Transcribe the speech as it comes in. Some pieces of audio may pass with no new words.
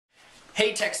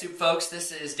Hey TechSoup folks,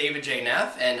 this is David J.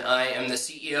 Neff, and I am the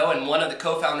CEO and one of the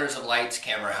co-founders of Lights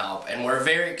Camera Help, and we're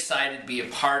very excited to be a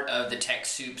part of the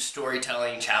TechSoup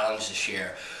Storytelling Challenge this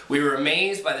year. We were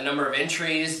amazed by the number of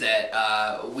entries that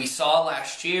we saw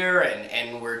last year,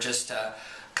 and we're just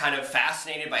kind of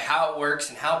fascinated by how it works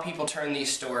and how people turn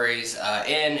these stories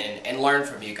in and learn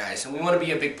from you guys, and we want to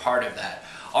be a big part of that.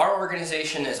 Our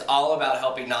organization is all about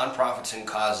helping nonprofits and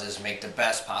causes make the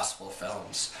best possible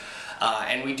films.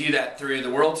 And we do that through the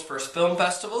world's first film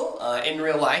festival in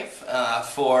real life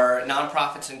for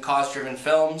nonprofits and cause-driven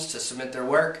films to submit their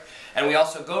work. And we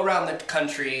also go around the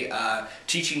country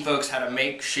teaching folks how to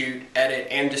make, shoot, edit,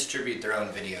 and distribute their own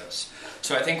videos.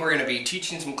 So I think we're going to be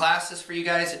teaching some classes for you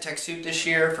guys at TechSoup this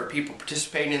year for people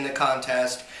participating in the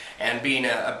contest and being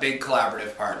a big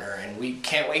collaborative partner. And we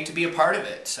can't wait to be a part of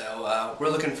it. So we're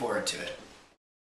looking forward to it.